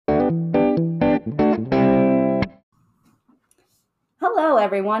Hello,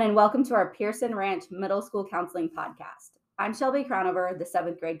 everyone, and welcome to our Pearson Ranch Middle School Counseling Podcast. I'm Shelby Crownover, the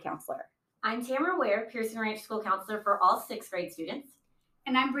 7th grade counselor. I'm Tamara Ware, Pearson Ranch School Counselor for all 6th grade students.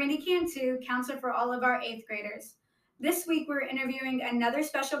 And I'm Brandy Cantu, counselor for all of our 8th graders. This week, we're interviewing another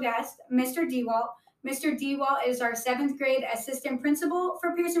special guest, Mr. DeWalt. Mr. DeWalt is our 7th grade assistant principal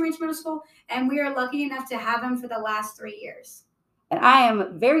for Pearson Ranch Middle School, and we are lucky enough to have him for the last 3 years. And I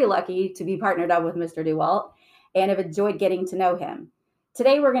am very lucky to be partnered up with Mr. DeWalt and have enjoyed getting to know him.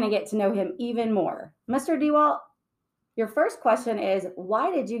 Today, we're going to get to know him even more. Mr. DeWalt, your first question is,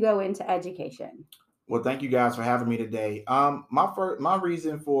 why did you go into education? Well, thank you guys for having me today. My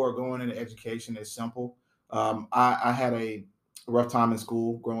reason for going into education is simple. I had a rough time in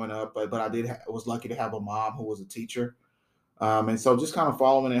school growing up, but was lucky to have a mom who was a teacher, and so just kind of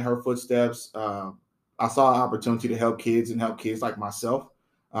following in her footsteps, I saw an opportunity to help kids and help kids like myself,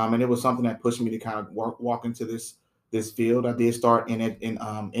 and it was something that pushed me to kind of walk into this field. I did start in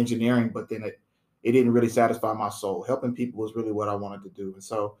engineering, but then it didn't really satisfy my soul. Helping people was really what I wanted to do, and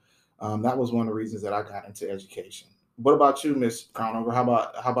so. That was one of the reasons that I got into education. What about you, Miss Crownover?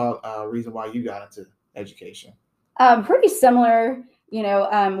 How about reason why you got into education? Pretty similar.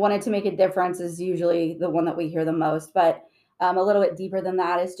 Wanted to make a difference is usually the one that we hear the most, but a little bit deeper than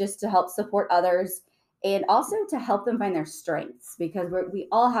that is just to help support others and also to help them find their strengths, because we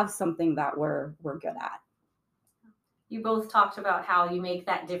all have something that we're good at. You both talked about how you make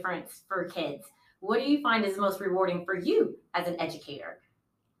that difference for kids. What do you find is most rewarding for you as an educator?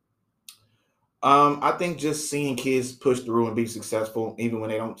 I think just seeing kids push through and be successful, even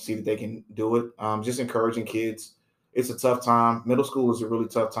when they don't see that they can do it. Just encouraging kids. It's a tough time. Middle school is a really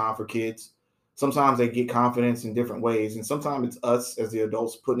tough time for kids. Sometimes they get confidence in different ways, and sometimes it's us as the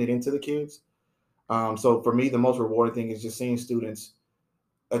adults putting it into the kids. So for me, the most rewarding thing is just seeing students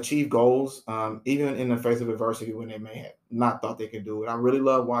achieve goals, even in the face of adversity when they may have not thought they could do it. I really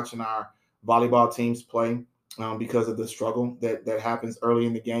love watching our volleyball teams play because of the struggle that happens early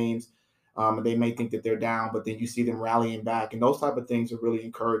in the games. And they may think that they're down, but then you see them rallying back, and those type of things are really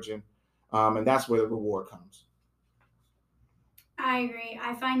encouraging, and that's where the reward comes. I agree.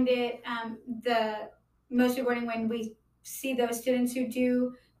 I find it the most rewarding when we see those students who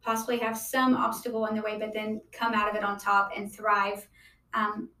do possibly have some obstacle in the way, but then come out of it on top and thrive.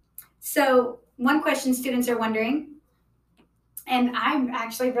 So one question students are wondering, and I'm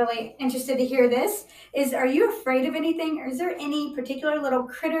actually really interested to hear this, is are you afraid of anything? Or is there any particular little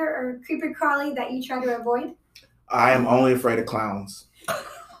critter or creeper crawly that you try to avoid? I am only afraid of clowns.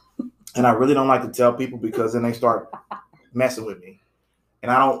 And I really don't like to tell people because then they start messing with me.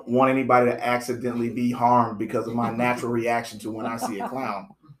 And I don't want anybody to accidentally be harmed because of my natural reaction to when I see a clown.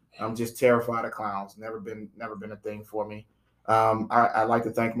 I'm just terrified of clowns. Never been a thing for me. I'd like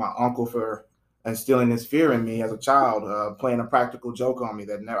to thank my uncle for instilling this fear in me as a child, playing a practical joke on me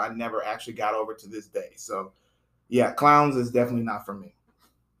that I never actually got over to this day. So, yeah, clowns is definitely not for me.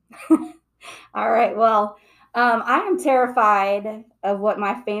 All right. Well, I am terrified of what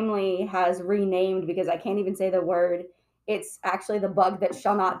my family has renamed because I can't even say the word. It's actually the bug that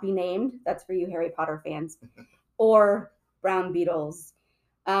shall not be named. That's for you Harry Potter fans. Or brown beetles.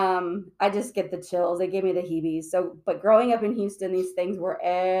 I just get the chills. They give me the heebies. So, but growing up in Houston, these things were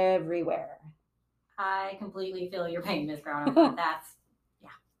everywhere. I completely feel your pain, Ms. Brown. That's,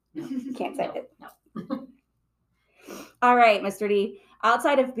 no. Can't say it. No. All right, Mr. D.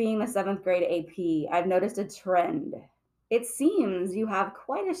 Outside of being the 7th grade AP, I've noticed a trend. It seems you have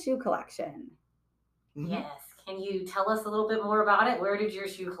quite a shoe collection. Mm-hmm. Yes. Can you tell us a little bit more about it? Where did your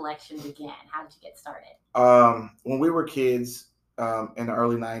shoe collection begin? How did you get started? When we were kids in the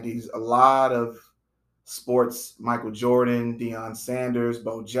early 90s, a lot of sports, Michael Jordan, Deion Sanders,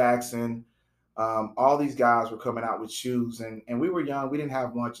 Bo Jackson, all these guys were coming out with shoes, and we were young. We didn't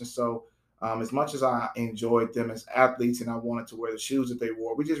have much, and so as much as I enjoyed them as athletes and I wanted to wear the shoes that they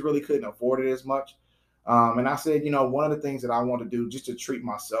wore, we just really couldn't afford it as much. And I said, one of the things that I want to do just to treat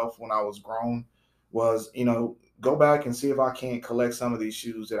myself when I was grown was, go back and see if I can't collect some of these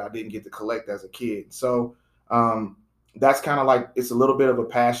shoes that I didn't get to collect as a kid. So that's kind of like, it's a little bit of a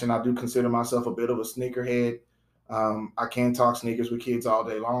passion. I do consider myself a bit of a sneakerhead. I can talk sneakers with kids all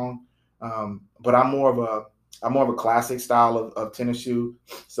day long. But I'm more of a classic style of tennis shoe.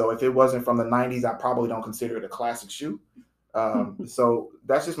 So if it wasn't from the 90s, I probably don't consider it a classic shoe. So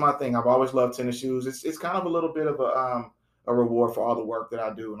that's just my thing. I've always loved tennis shoes. It's kind of a little bit of a reward for all the work that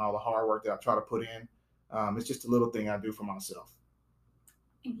I do and all the hard work that I try to put in. It's just a little thing I do for myself.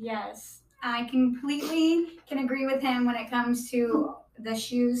 Yes, I completely can agree with him when it comes to the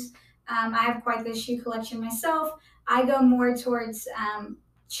shoes. I have quite the shoe collection myself. I go more towards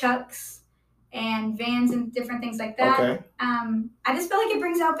Chucks, and Vans and different things like that. Okay. I just feel like it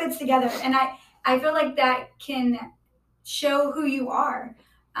brings outfits together, and I feel like that can show who you are,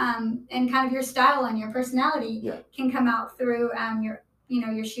 and kind of your style and your personality can come out through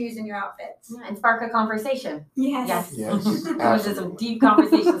your shoes and your outfits. Yeah, and spark a conversation. Yes. There's some deep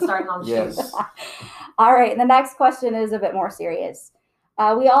conversation starting on the shoes. All right. The next question is a bit more serious.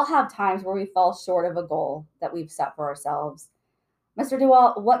 We all have times where we fall short of a goal that we've set for ourselves. Mr.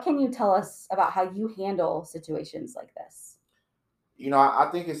 DeWalt, what can you tell us about how you handle situations like this? I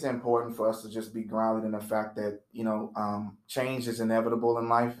think it's important for us to just be grounded in the fact that, change is inevitable in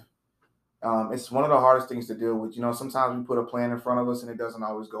life. It's one of the hardest things to deal with. Sometimes we put a plan in front of us and it doesn't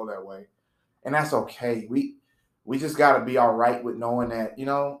always go that way. And that's okay. We just got to be all right with knowing that,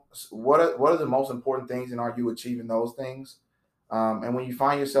 what are the most important things and are you achieving those things? And when you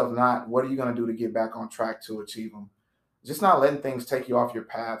find yourself not, what are you going to do to get back on track to achieve them? Just not letting things take you off your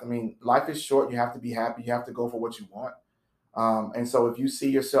path. I mean, life is short. You have to be happy. You have to go for what you want. And so if you see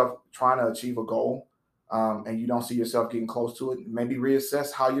yourself trying to achieve a goal and you don't see yourself getting close to it, maybe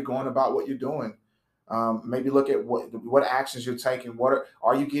reassess how you're going about what you're doing. Maybe look at what actions you're taking.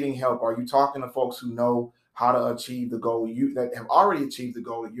 Are you getting help? Are you talking to folks who know how to achieve the goal that have already achieved the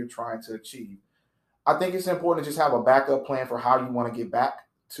goal that you're trying to achieve? I think it's important to just have a backup plan for how you want to get back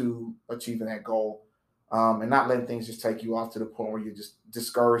to achieving that goal, and not letting things just take you off to the point where you're just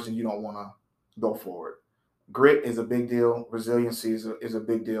discouraged and you don't want to go forward. Grit is a big deal. Resiliency is a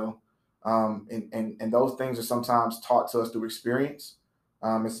big deal. And those things are sometimes taught to us through experience.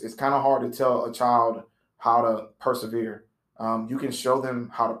 It's kind of hard to tell a child how to persevere. You can show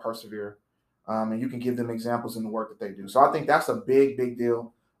them how to persevere, and you can give them examples in the work that they do. So I think that's a big, big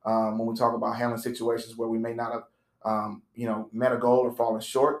deal when we talk about handling situations where we may not have, met a goal or fallen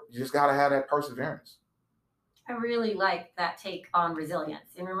short. You just got to have that perseverance. I really like that take on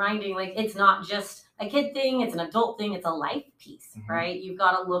resilience and reminding it's not just a kid thing, it's an adult thing, it's a life piece, right? You've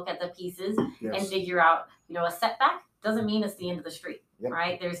got to look at the pieces and figure out, a setback doesn't mean it's the end of the street,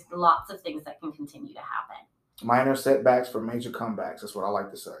 right? There's lots of things that can continue to happen. Minor setbacks for major comebacks. That's what I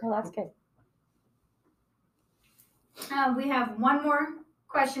like to say. Well, that's good. We have one more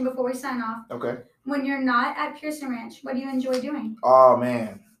question before we sign off. Okay. When you're not at Pearson Ranch, what do you enjoy doing? Oh,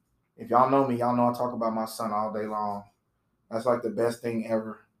 man. If y'all know me, y'all know I talk about my son all day long. That's like the best thing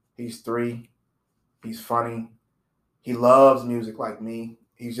ever. He's 3. He's funny. He loves music like me.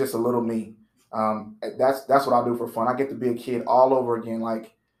 He's just a little me. That's what I do for fun. I get to be a kid all over again.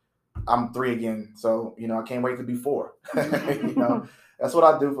 Like I'm 3 again. So, I can't wait to be 4. That's what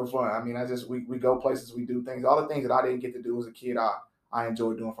I do for fun. I mean, we go places, we do things. All the things that I didn't get to do as a kid, I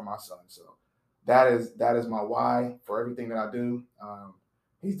enjoy doing for my son. So that is my why for everything that I do.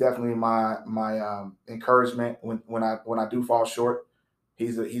 He's definitely my encouragement when I do fall short.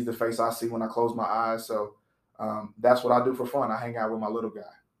 He's the face I see when I close my eyes. So that's what I do for fun. I hang out with my little guy.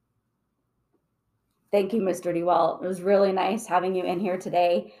 Thank you, Mr. DeWalt. It was really nice having you in here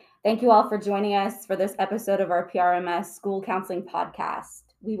today. Thank you all for joining us for this episode of our PRMS School Counseling Podcast.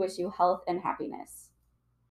 We wish you health and happiness.